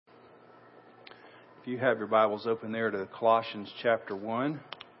If you have your Bibles open there to Colossians chapter 1.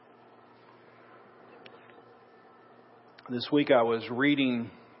 This week I was reading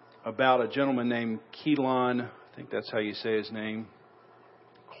about a gentleman named Keelan, I think that's how you say his name,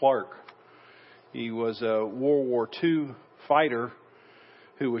 Clark. He was a World War II fighter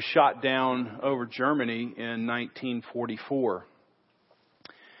who was shot down over Germany in 1944.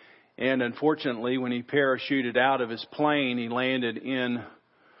 And unfortunately, when he parachuted out of his plane, he landed in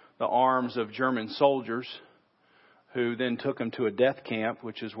the arms of German soldiers who then took him to a death camp,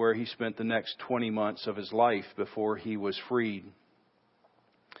 which is where he spent the next 20 months of his life before he was freed.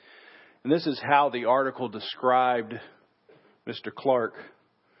 And this is how the article described Mr. Clark.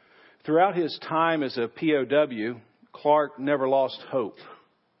 Throughout his time as a POW, Clark never lost hope.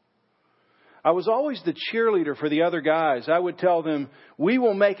 I was always the cheerleader for the other guys. I would tell them, we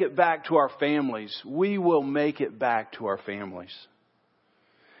will make it back to our families. We will make it back to our families.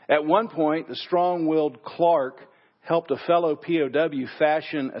 At one point, the strong-willed Clark helped a fellow POW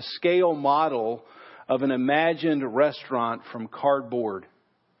fashion a scale model of an imagined restaurant from cardboard.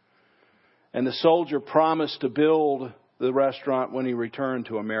 And the soldier promised to build the restaurant when he returned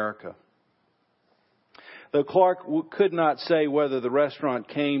to America. Though Clark could not say whether the restaurant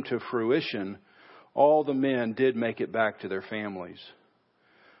came to fruition, all the men did make it back to their families.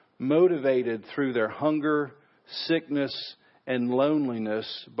 Motivated through their hunger, sickness, and loneliness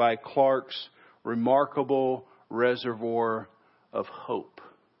by Clark's remarkable reservoir of hope.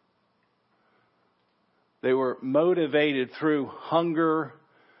 They were motivated through hunger,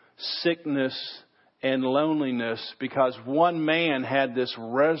 sickness, and loneliness because one man had this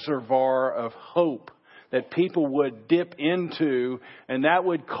reservoir of hope that people would dip into, and that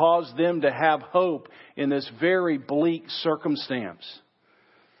would cause them to have hope in this very bleak circumstance.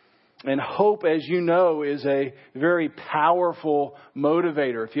 And hope, as you know, is a very powerful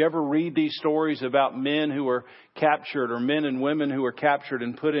motivator. If you ever read these stories about men who were captured or men and women who were captured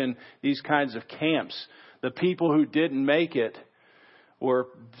and put in these kinds of camps, the people who didn't make it were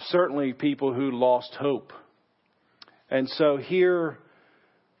certainly people who lost hope. And so here,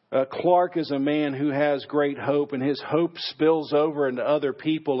 Clark is a man who has great hope, and his hope spills over into other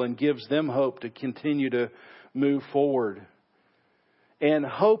people and gives them hope to continue to move forward. And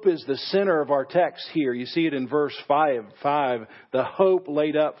hope is the center of our text here. You see it in verse 5, the hope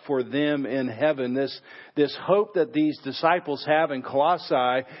laid up for them in heaven. This hope that these disciples have in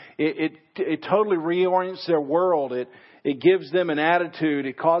Colossae, it totally reorients their world. It gives them an attitude.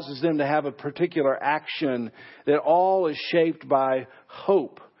 It causes them to have a particular action. That all is shaped by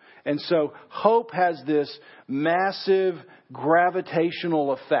hope. And so hope has this massive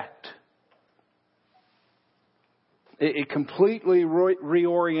gravitational effect. It completely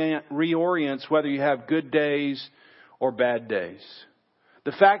reorients whether you have good days or bad days.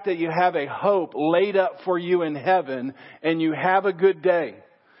 The fact that you have a hope laid up for you in heaven and you have a good day.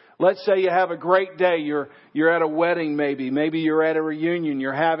 Let's say you have a great day. You're at a wedding maybe. Maybe you're at a reunion.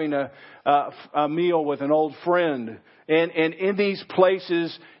 You're having a meal with an old friend. And in these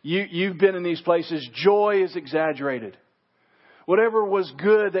places, you've been in these places, joy is exaggerated. Whatever was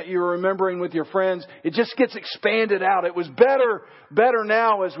good that you're remembering with your friends, it just gets expanded out. It was better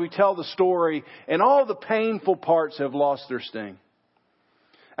now as we tell the story. And all the painful parts have lost their sting.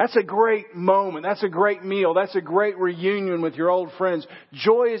 That's a great moment. That's a great meal. That's a great reunion with your old friends.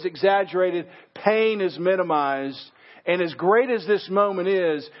 Joy is exaggerated. Pain is minimized. And as great as this moment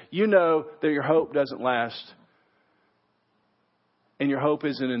is, you know that your hope doesn't last. And your hope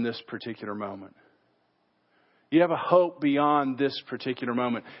isn't in this particular moment. You have a hope beyond this particular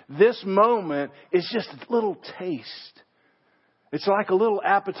moment. This moment is just a little taste. It's like a little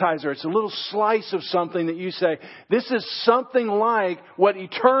appetizer. It's a little slice of something that you say, this is something like what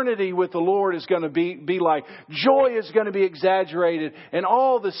eternity with the Lord is going to be like. Joy is going to be exaggerated. And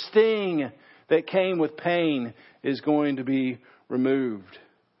all the sting that came with pain is going to be removed.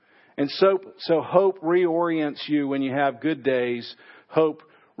 And so hope reorients you when you have good days. Hope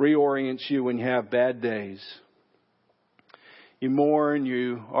reorients you when you have bad days. You mourn,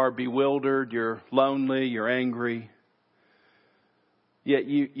 you are bewildered, you're lonely, you're angry. Yet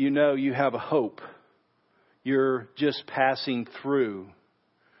you know you have a hope. You're just passing through.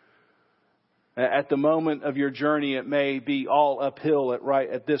 At the moment of your journey, it may be all uphill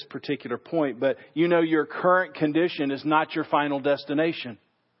at this particular point, but you know your current condition is not your final destination.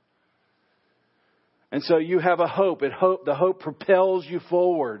 And so you have a hope. The hope propels you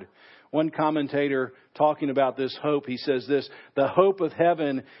forward. One commentator talking about this hope, he says this: the hope of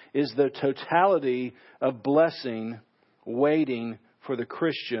heaven is the totality of blessing waiting for the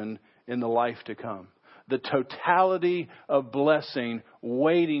Christian in the life to come. The totality of blessing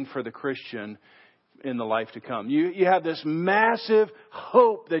waiting for the Christian in the life to come. You have this massive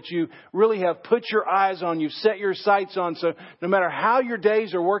hope that you really have put your eyes on, you've set your sights on. So no matter how your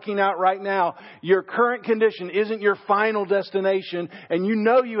days are working out right now, your current condition isn't your final destination. And you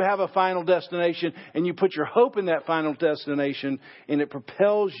know you have a final destination, and you put your hope in that final destination, and it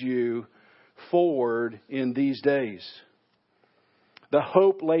propels you forward in these days. The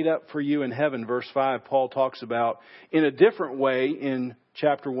hope laid up for you in heaven, verse 5, Paul talks about in a different way in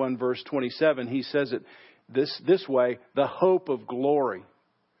chapter 1, verse 27. He says it this way, the hope of glory.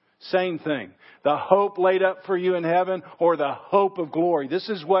 Same thing. The hope laid up for you in heaven, or the hope of glory. This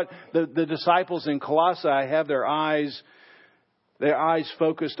is what the disciples in Colossae have their eyes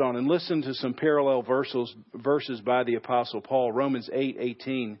focused on. And listen to some parallel verses by the Apostle Paul. Romans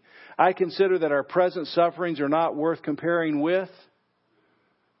 8:18. I consider that our present sufferings are not worth comparing with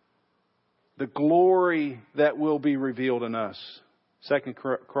the glory that will be revealed in us. 2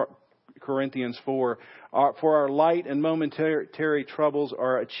 Corinthians 4. For our light and momentary troubles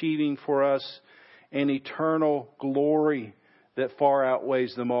are achieving for us an eternal glory that far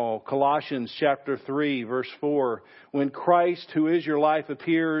outweighs them all. Colossians chapter 3, verse 4. When Christ, who is your life,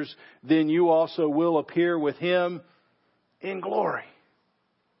 appears, then you also will appear with Him in glory.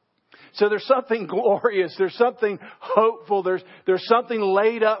 So there's something glorious. There's something hopeful. There's something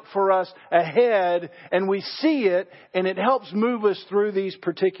laid up for us ahead, and we see it, and it helps move us through these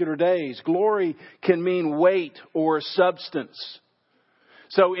particular days. Glory can mean weight or substance.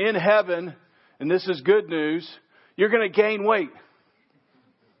 So in heaven, and this is good news, you're going to gain weight.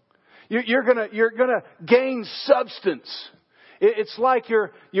 You're going to gain substance. It's like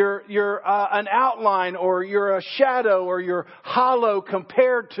you're an outline, or you're a shadow, or you're hollow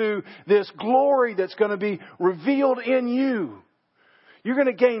compared to this glory that's going to be revealed in you. You're going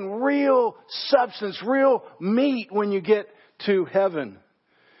to gain real substance, real meat when you get to heaven.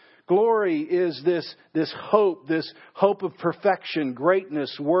 Glory is this hope of perfection,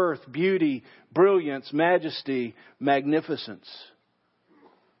 greatness, worth, beauty, brilliance, majesty, magnificence.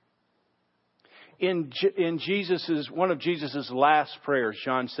 In one of Jesus' last prayers,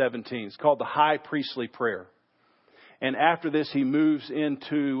 John 17, it's called the high priestly prayer. And after this, he moves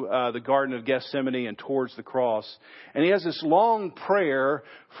into the Garden of Gethsemane and towards the cross. And he has this long prayer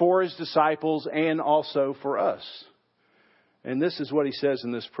for his disciples and also for us. And this is what he says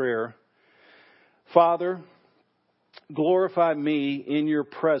in this prayer. Father, glorify me in your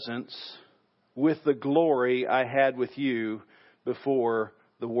presence with the glory I had with you before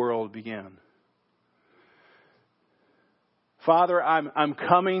the world began. Father, I'm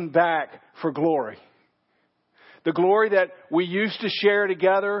coming back for glory. The glory that we used to share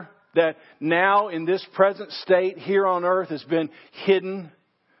together, that now in this present state here on earth has been hidden.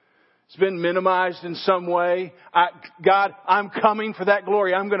 It's been minimized in some way. God, I'm coming for that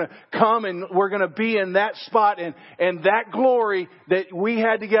glory. I'm going to come, and we're going to be in that spot. And that glory that we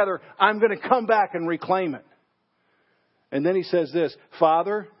had together, I'm going to come back and reclaim it. And then he says this,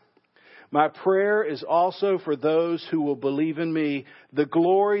 Father, my prayer is also for those who will believe in me. The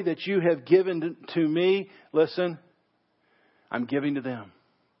glory that you have given to me, listen, I'm giving to them.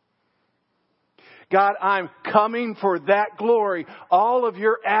 God, I'm coming for that glory. All of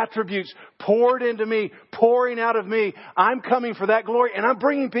your attributes poured into me, pouring out of me. I'm coming for that glory, and I'm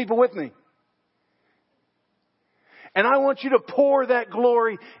bringing people with me. And I want you to pour that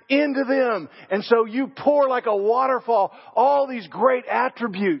glory into them. And so you pour like a waterfall all these great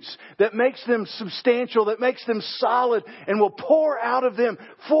attributes that makes them substantial, that makes them solid, and will pour out of them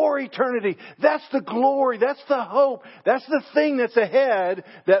for eternity. That's the glory. That's the hope. That's the thing that's ahead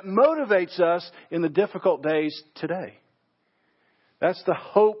that motivates us in the difficult days today. That's the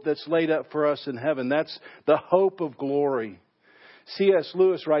hope that's laid up for us in heaven. That's the hope of glory. C.S.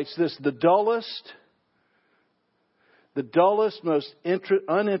 Lewis writes this, the dullest, most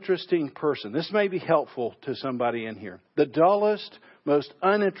uninteresting person. This may be helpful to somebody in here. The dullest, most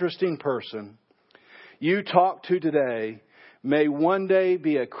uninteresting person you talk to today may one day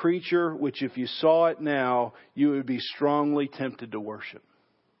be a creature which, if you saw it now, you would be strongly tempted to worship.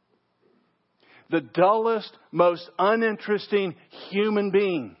 The dullest, most uninteresting human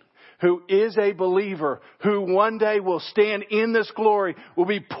being who is a believer, who one day will stand in this glory, will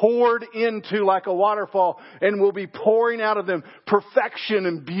be poured into like a waterfall, and will be pouring out of them perfection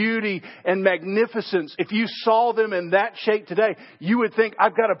and beauty and magnificence. If you saw them in that shape today, you would think,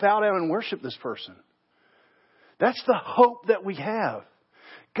 I've got to bow down and worship this person. That's the hope that we have.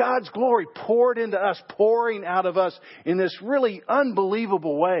 God's glory poured into us, pouring out of us in this really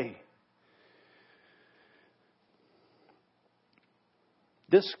unbelievable way.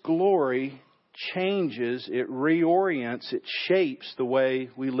 This glory changes, it reorients, it shapes the way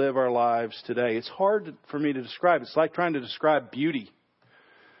we live our lives today. It's hard for me to describe. It's like trying to describe beauty.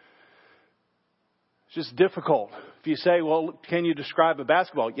 It's just difficult. If you say, well, can you describe a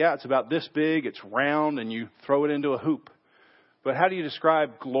basketball? Yeah, it's about this big, it's round, and you throw it into a hoop. But how do you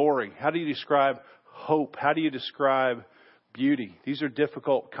describe glory? How do you describe hope? How do you describe beauty? These are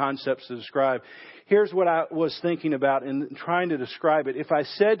difficult concepts to describe. Here's what I was thinking about in trying to describe it. If I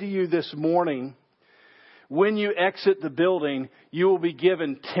said to you this morning, when you exit the building, you will be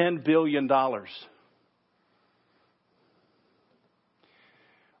given $10 billion.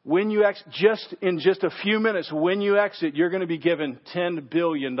 When you in just a few minutes, when you exit, you're going to be given $10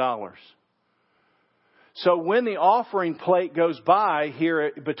 billion. So when the offering plate goes by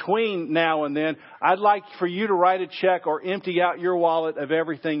here between now and then, I'd like for you to write a check or empty out your wallet of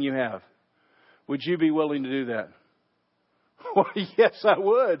everything you have. Would you be willing to do that? Well, yes, I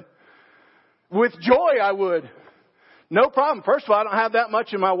would. With joy, I would. No problem. First of all, I don't have that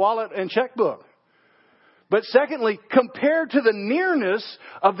much in my wallet and checkbook. But secondly, compared to the nearness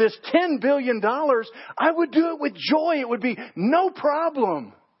of this $10 billion, I would do it with joy. It would be no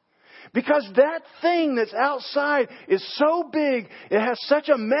problem. Because that thing that's outside is so big, it has such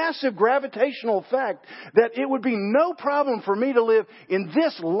a massive gravitational effect that it would be no problem for me to live in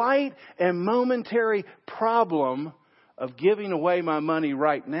this light and momentary problem of giving away my money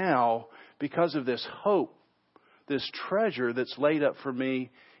right now because of this hope, this treasure that's laid up for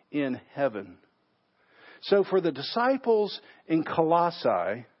me in heaven. So for the disciples in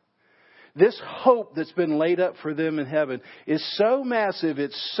Colossae, this hope that's been laid up for them in heaven is so massive,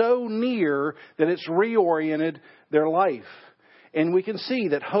 it's so near that it's reoriented their life. And we can see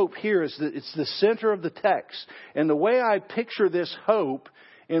that hope here it's the center of the text. And the way I picture this hope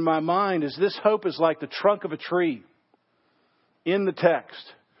in my mind is this hope is like the trunk of a tree in the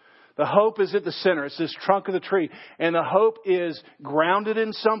text. The hope is at the center. It's this trunk of the tree. And the hope is grounded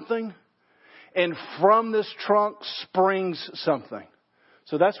in something. And from this trunk springs something.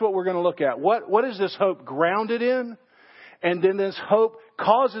 So that's what we're going to look at. What is this hope grounded in? And then this hope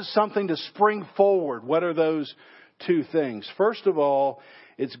causes something to spring forward. What are those two things? First of all,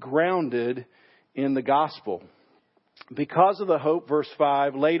 it's grounded in the gospel. Because of the hope, verse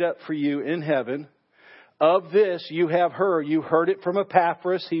 5, laid up for you in heaven, of this you have heard. You heard it from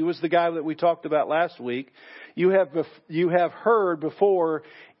Epaphras. He was the guy that we talked about last week. You have heard before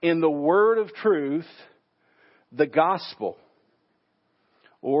in the word of truth, the gospel.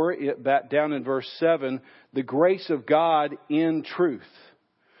 Or back down in verse 7, the grace of God in truth.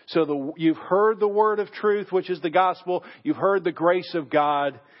 So you've heard the word of truth, which is the gospel. You've heard the grace of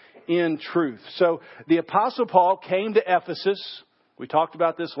God in truth. So the Apostle Paul came to Ephesus. We talked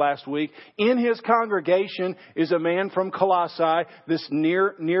about this last week. In his congregation is a man from Colossae, this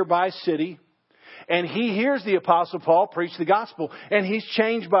nearby city. And he hears the Apostle Paul preach the gospel. And he's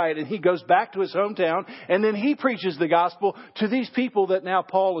changed by it. And he goes back to his hometown. And then he preaches the gospel to these people that now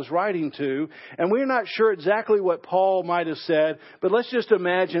Paul is writing to. And we're not sure exactly what Paul might have said. But let's just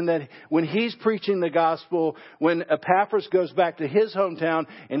imagine that when he's preaching the gospel, when Epaphras goes back to his hometown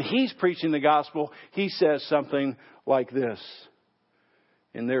and he's preaching the gospel, he says something like this.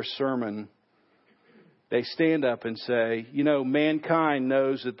 In their sermon, they stand up and say, mankind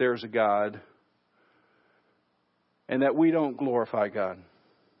knows that there's a God. And that we don't glorify God.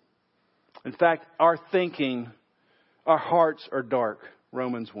 In fact, our hearts are dark.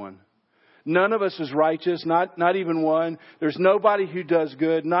 Romans 1. None of us is righteous, not even one. There's nobody who does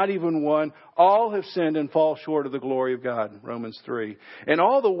good, not even one. All have sinned and fall short of the glory of God. Romans 3. And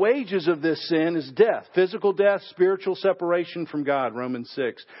all the wages of this sin is death. Physical death, spiritual separation from God. Romans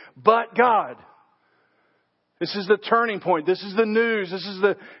 6. But God. This is the turning point. This is the news. This is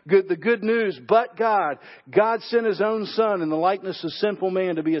the good news. But God sent His own Son in the likeness of sinful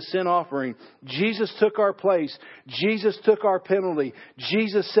man to be a sin offering. Jesus took our place. Jesus took our penalty.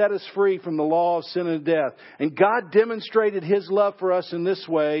 Jesus set us free from the law of sin and death. And God demonstrated His love for us in this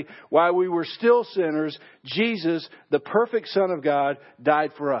way. While we were still sinners, Jesus, the perfect Son of God,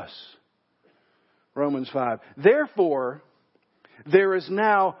 died for us. Romans 5. Therefore, there is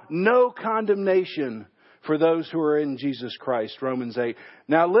now no condemnation for those who are in Jesus Christ. Romans 8.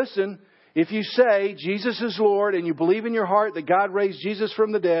 Now listen, if you say Jesus is Lord and you believe in your heart that God raised Jesus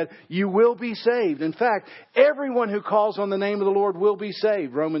from the dead, you will be saved. In fact, everyone who calls on the name of the Lord will be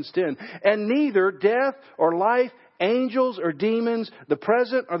saved. Romans 10. And neither death or life, angels or demons, the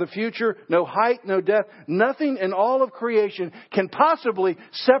present or the future, no height, no depth, nothing in all of creation can possibly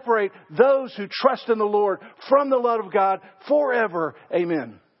separate those who trust in the Lord from the love of God forever.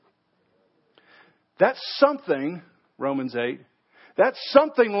 Amen. That's something, Romans 8, That's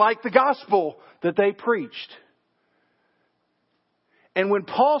something like the gospel that they preached. And when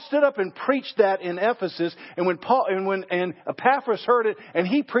Paul stood up and preached that in Ephesus, and when Epaphras heard it and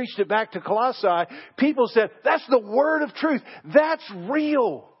he preached it back to Colossae, people said, that's the word of truth. That's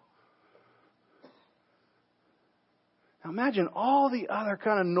real. Now imagine all the other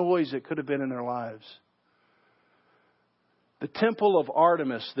kind of noise that could have been in their lives. The temple of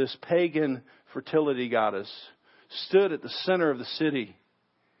Artemis, this pagan fertility goddess, stood at the center of the city.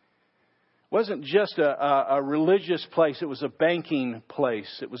 It wasn't just a religious place. It was a banking place.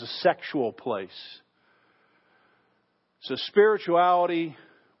 It was a sexual place. So spirituality,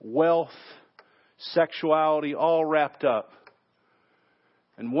 wealth, sexuality, all wrapped up.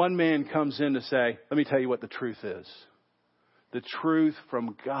 And one man comes in to say, let me tell you what the truth is. The truth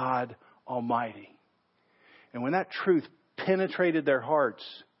from God Almighty. And when that truth penetrated their hearts,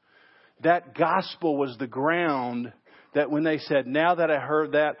 that gospel was the ground that when they said, now that I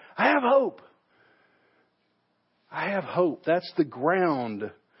heard that, I have hope. I have hope. That's the ground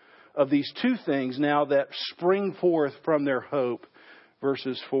of these two things now that spring forth from their hope.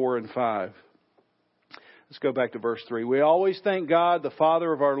 Verses 4 and 5. Let's go back to verse 3. We always thank God, the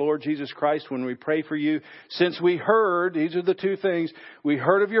Father of our Lord Jesus Christ, when we pray for you. Since we heard, these are the two things, we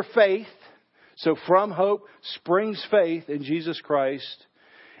heard of your faith. So from hope springs faith in Jesus Christ.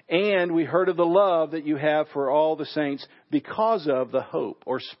 And we heard of the love that you have for all the saints because of the hope,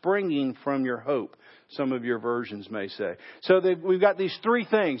 or springing from your hope, some of your versions may say. So we've got these three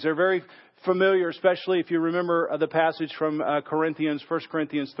things. They're very familiar, especially if you remember the passage from 1 Corinthians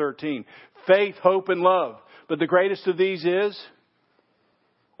 13. Faith, hope, and love. But the greatest of these is,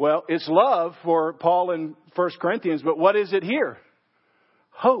 well, it's love for Paul in 1 Corinthians. But what is it here?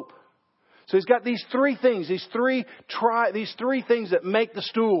 Hope. So he's got these three things, these three things that make the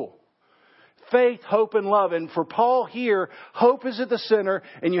stool. Faith, hope, and love. And for Paul here, hope is at the center.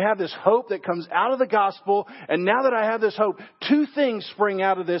 And you have this hope that comes out of the gospel. And now that I have this hope, two things spring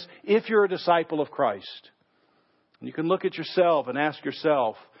out of this if you're a disciple of Christ. And you can look at yourself and ask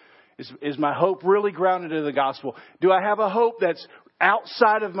yourself, is my hope really grounded in the gospel? Do I have a hope that's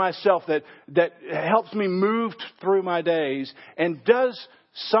outside of myself that helps me move through my days? And does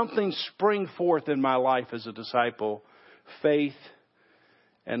something spring forth in my life as a disciple? Faith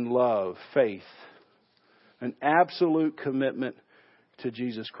and love. Faith. An absolute commitment to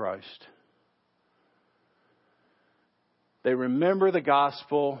Jesus Christ. They remember the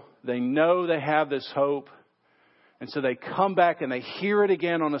gospel. They know they have this hope. And so they come back and they hear it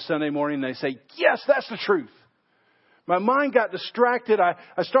again on a Sunday morning. And they say, yes, that's the truth. My mind got distracted. I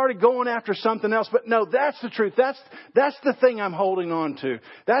started going after something else. But no, that's the truth. That's the thing I'm holding on to.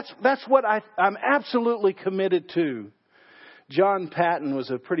 That's what I'm absolutely committed to. John Patton was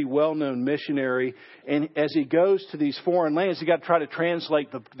a pretty well-known missionary. And as he goes to these foreign lands, he got to try to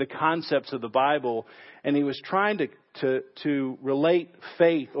translate the concepts of the Bible. And he was trying to relate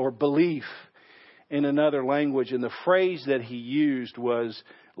faith or belief in another language. And the phrase that he used was,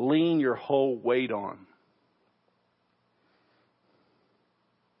 lean your whole weight on.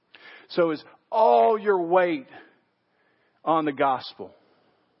 So is all your weight on the gospel?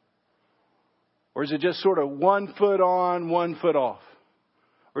 Or is it just sort of 1 foot on, 1 foot off?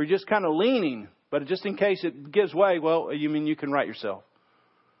 Or you're just kind of leaning, but just in case it gives way, well, you mean you can right yourself.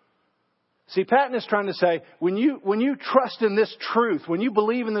 See, Patton is trying to say, when you trust in this truth, when you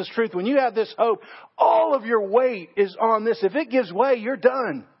believe in this truth, when you have this hope, all of your weight is on this. If it gives way, you're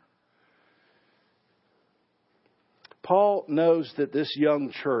done. Paul knows that this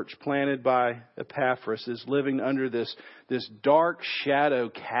young church planted by Epaphras is living under this dark shadow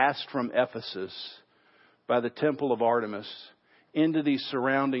cast from Ephesus by the temple of Artemis into these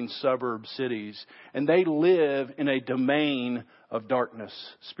surrounding suburb cities. And they live in a domain of darkness,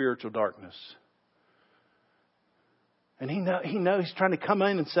 spiritual darkness. And he knows he's trying to come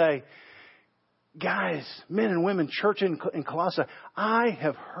in and say, guys, men and women, church in Colossae, I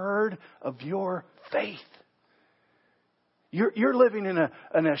have heard of your faith. You're living in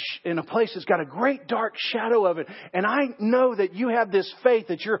a place that's got a great dark shadow of it. And I know that you have this faith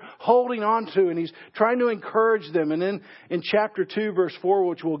that you're holding on to. And he's trying to encourage them. And then in chapter 2, verse 4,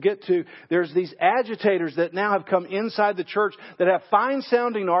 which we'll get to, there's these agitators that now have come inside the church that have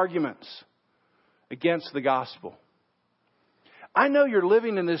fine-sounding arguments against the gospel. I know you're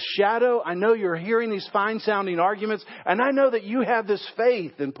living in this shadow. I know you're hearing these fine-sounding arguments. And I know that you have this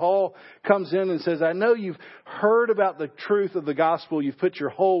faith. And Paul comes in and says, I know you've heard about the truth of the gospel. You've put your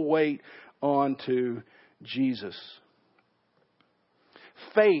whole weight onto Jesus.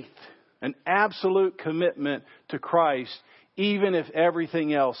 Faith, an absolute commitment to Christ, even if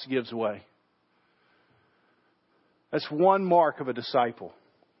everything else gives way. That's one mark of a disciple.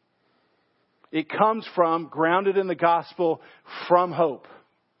 It comes from, grounded in the gospel, from hope.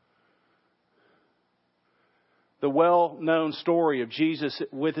 The well-known story of Jesus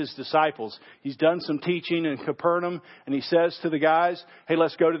with his disciples. He's done some teaching in Capernaum, and he says to the guys, hey,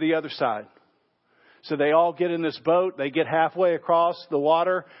 let's go to the other side. So they all get in this boat. They get halfway across the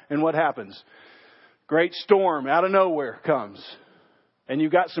water, and what happens? Great storm out of nowhere comes. And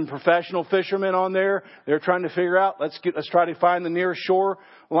you've got some professional fishermen on there. They're trying to figure out, let's try to find the nearest shore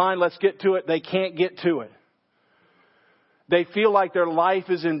line. Let's get to it. They can't get to it. They feel like their life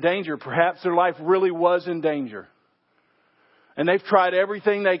is in danger. Perhaps their life really was in danger. And they've tried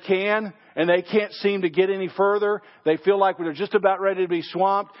everything they can, and they can't seem to get any further. They feel like they're just about ready to be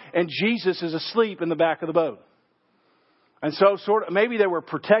swamped, and Jesus is asleep in the back of the boat. And so maybe they were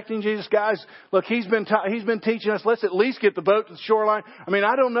protecting Jesus. Guys, look, he's been teaching us, let's at least get the boat to the shoreline. I mean,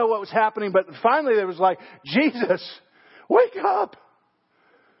 I don't know what was happening, but finally they was like, Jesus, wake up.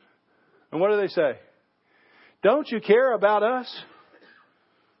 And what do they say? Don't you care about us?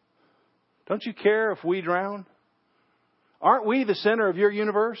 Don't you care if we drown? Aren't we the center of your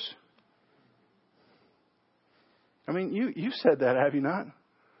universe? I mean, you said that, have you not?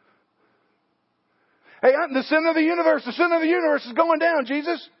 Hey, I'm the center of the universe. The center of the universe is going down,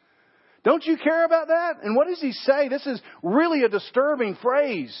 Jesus. Don't you care about that? And what does he say? This is really a disturbing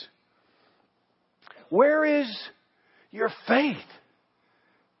phrase. Where is your faith?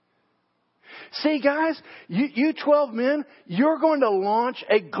 See, guys, you 12 men, you're going to launch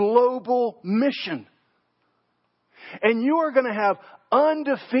a global mission. And you are going to have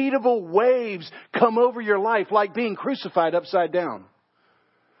undefeatable waves come over your life, like being crucified upside down,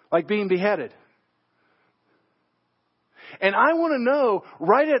 like being beheaded. And I want to know,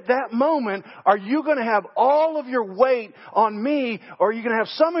 right at that moment, are you going to have all of your weight on me, or are you going to have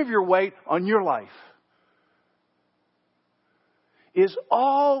some of your weight on your life? Is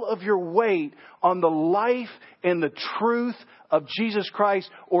all of your weight on the life and the truth of Jesus Christ,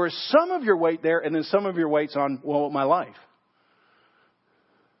 or is some of your weight there and then some of your weight's on, well, my life?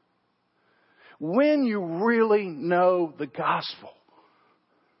 When you really know the gospel,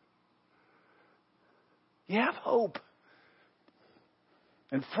 you have hope.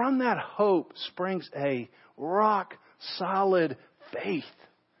 And from that hope springs a rock solid faith.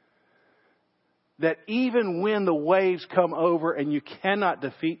 That even when the waves come over and you cannot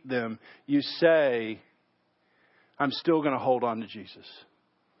defeat them, you say, I'm still going to hold on to Jesus.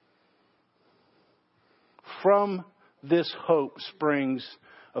 From this hope springs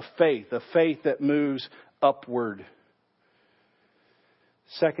a faith that moves upward.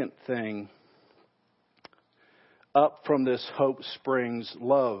 Second thing, up from this hope springs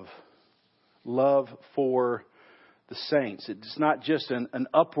love. Love for the saints. It's not just an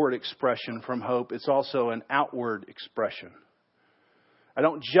upward expression from hope. It's also an outward expression. I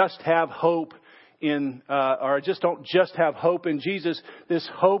don't just have hope I just don't just have hope in Jesus. This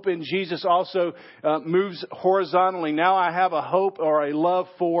hope in Jesus also moves horizontally. Now I have a hope or a love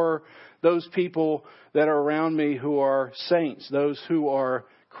for those people that are around me who are saints, those who are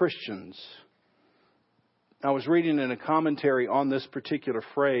Christians. I was reading in a commentary on this particular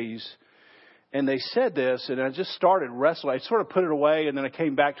phrase, and they said this, and I just started wrestling. I sort of put it away, and then I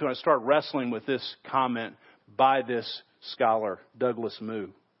came back to it, and I started wrestling with this comment by this scholar, Douglas Moo.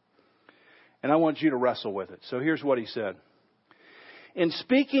 And I want you to wrestle with it. So here's what he said. In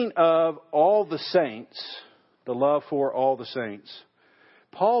speaking of all the saints, the love for all the saints,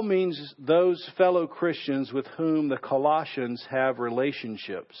 Paul means those fellow Christians with whom the Colossians have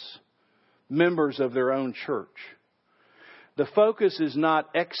relationships, members of their own church. The focus is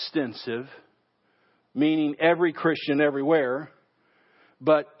not extensive, meaning every Christian everywhere,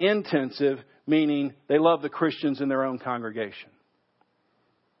 but intensive, meaning they love the Christians in their own congregation.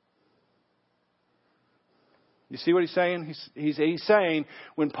 You see what he's saying? He's saying,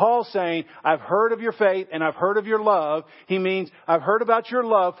 when Paul's saying, I've heard of your faith and I've heard of your love, he means I've heard about your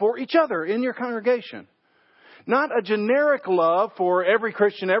love for each other in your congregation. Not a generic love for every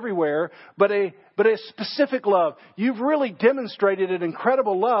Christian everywhere, but a specific love. You've really demonstrated an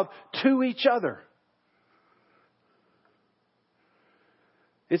incredible love to each other.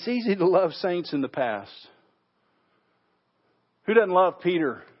 It's easy to love saints in the past. Who doesn't love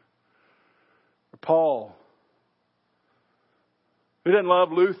Peter or Paul? Who doesn't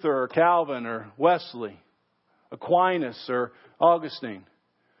love Luther or Calvin or Wesley, Aquinas or Augustine?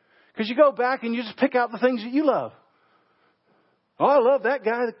 Because you go back and you just pick out the things that you love. Oh, I love that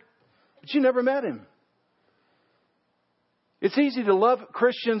guy, but you never met him. It's easy to love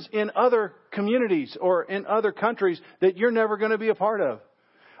Christians in other communities or in other countries that you're never going to be a part of.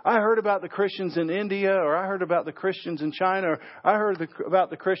 I heard about the Christians in India, or I heard about the Christians in China, or I heard about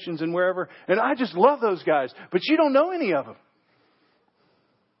the Christians in wherever, and I just love those guys. But you don't know any of them.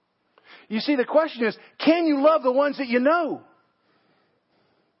 You see, the question is, can you love the ones that you know?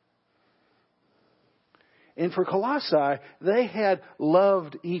 And for Colossae, they had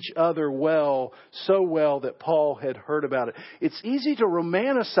loved each other well, so well that Paul had heard about it. It's easy to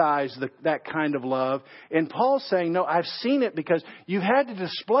romanticize that kind of love. And Paul's saying, no, I've seen it because you had to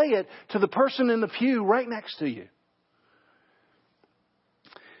display it to the person in the pew right next to you.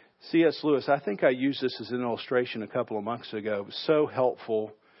 C.S. Lewis, I think I used this as an illustration a couple of months ago. It was so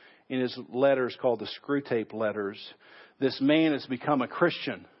helpful in his letters called the Screw Tape Letters. This man has become a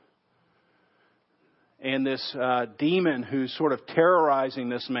Christian. And this demon who's sort of terrorizing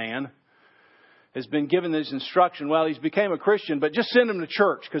this man has been given this instruction. Well, he's became a Christian, but just send him to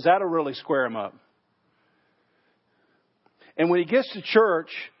church because that'll really square him up. And when he gets to church,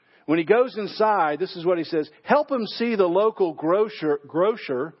 when he goes inside, this is what he says. Help him see the local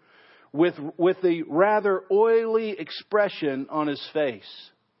grocer with the rather oily expression on his face.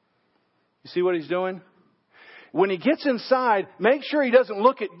 You see what he's doing? When he gets inside, make sure he doesn't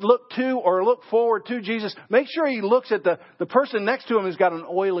look to or look forward to Jesus. Make sure he looks at the person next to him who's got an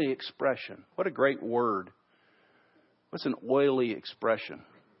oily expression. What a great word. What's an oily expression?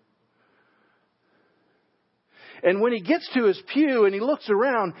 And when he gets to his pew and he looks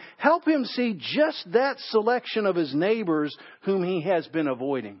around, help him see just that selection of his neighbors whom he has been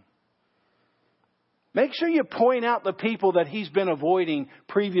avoiding. Make sure you point out the people that he's been avoiding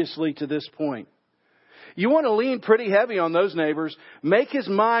previously to this point. You want to lean pretty heavy on those neighbors. Make his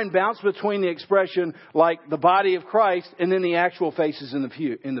mind bounce between the expression like the body of Christ and then the actual faces in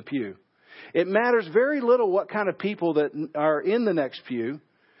the pew. It matters very little what kind of people that are in the next pew,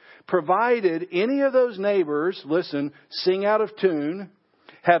 provided any of those neighbors, listen, sing out of tune,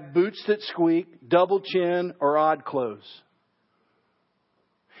 have boots that squeak, double chin, or odd clothes.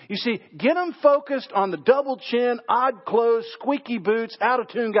 You see, get them focused on the double chin, odd clothes, squeaky boots, out of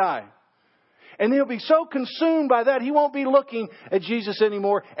tune guy. And he'll be so consumed by that, he won't be looking at Jesus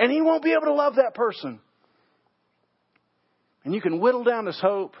anymore. And he won't be able to love that person. And you can whittle down his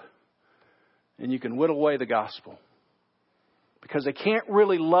hope. And you can whittle away the gospel. Because they can't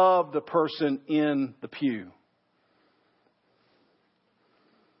really love the person in the pew.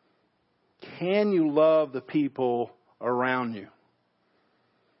 Can you love the people around you?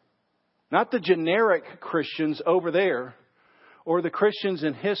 Not the generic Christians over there. Or the Christians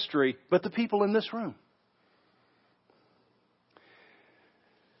in history, but the people in this room.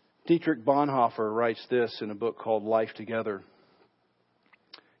 Dietrich Bonhoeffer writes this in a book called Life Together.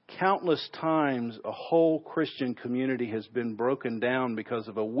 Countless times a whole Christian community has been broken down because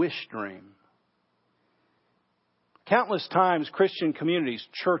of a wish dream. Countless times Christian communities,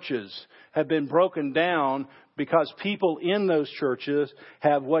 churches, have been broken down because people in those churches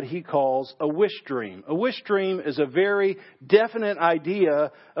have what he calls a wish dream. A wish dream is a very definite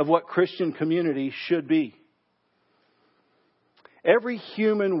idea of what Christian community should be. Every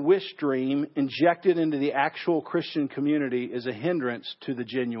human wish dream injected into the actual Christian community is a hindrance to the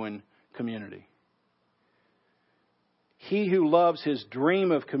genuine community. He who loves his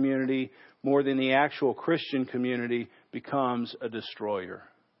dream of community more than the actual Christian community becomes a destroyer.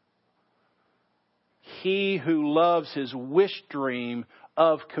 He who loves his wish dream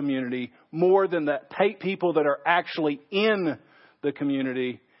of community more than the people that are actually in the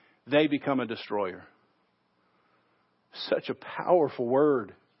community, they become a destroyer. Such a powerful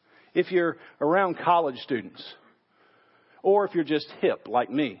word. If you're around college students, or if you're just hip like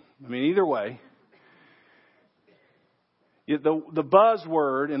me, I mean, either way, the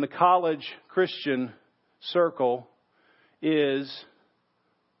buzzword in the college Christian circle is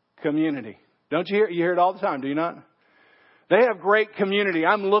community. Don't you hear? You hear it all the time, do you not? They have great community.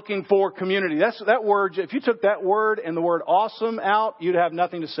 I'm looking for community. That word. If you took that word and the word awesome out, you'd have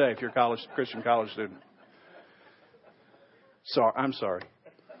nothing to say if you're a Christian college student. I'm sorry.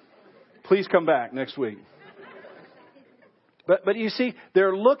 Please come back next week. But you see,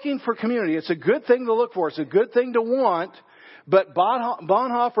 they're looking for community. It's a good thing to look for. It's a good thing to want. But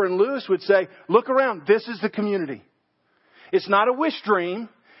Bonhoeffer and Lewis would say, look around. This is the community. It's not a wish dream.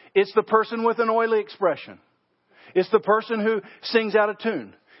 It's the person with an oily expression. It's the person who sings out of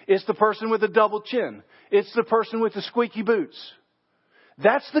tune. It's the person with a double chin. It's the person with the squeaky boots.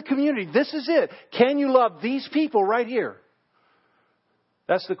 That's the community. This is it. Can you love these people right here?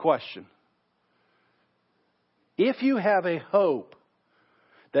 That's the question. If you have a hope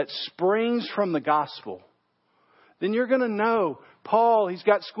that springs from the gospel, then you're going to know Paul, he's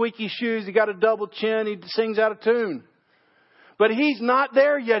got squeaky shoes, he got a double chin, he sings out of tune. But He's not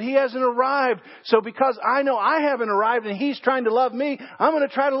there yet. He hasn't arrived. So because I know I haven't arrived and He's trying to love me, I'm going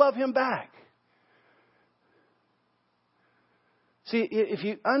to try to love Him back. See, if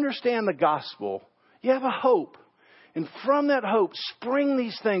you understand the gospel, you have a hope. And from that hope spring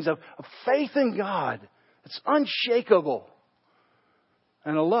these things of faith in God. It's unshakable.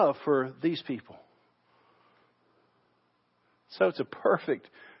 And a love for these people. So it's a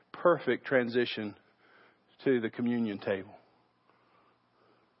perfect transition to the communion table.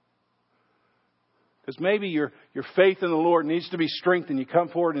 Because maybe your faith in the Lord needs to be strengthened. You come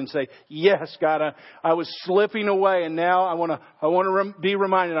forward and say, yes, God, I was slipping away, and now I want to be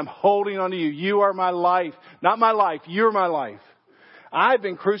reminded I'm holding on to You. You are my life. Not my life. You're my life. I've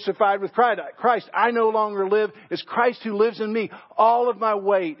been crucified with Christ. I no longer live. It's Christ who lives in me. All of my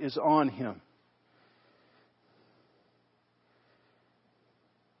weight is on Him.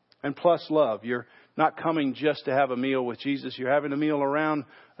 And plus love. You're not coming just to have a meal with Jesus. You're having a meal around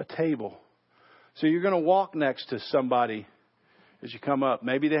a table. So you're going to walk next to somebody as you come up.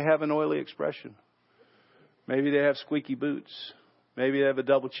 Maybe they have an oily expression. Maybe they have squeaky boots. Maybe they have a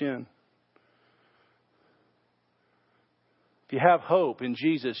double chin. If you have hope in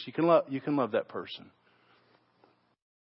Jesus, you can love that person.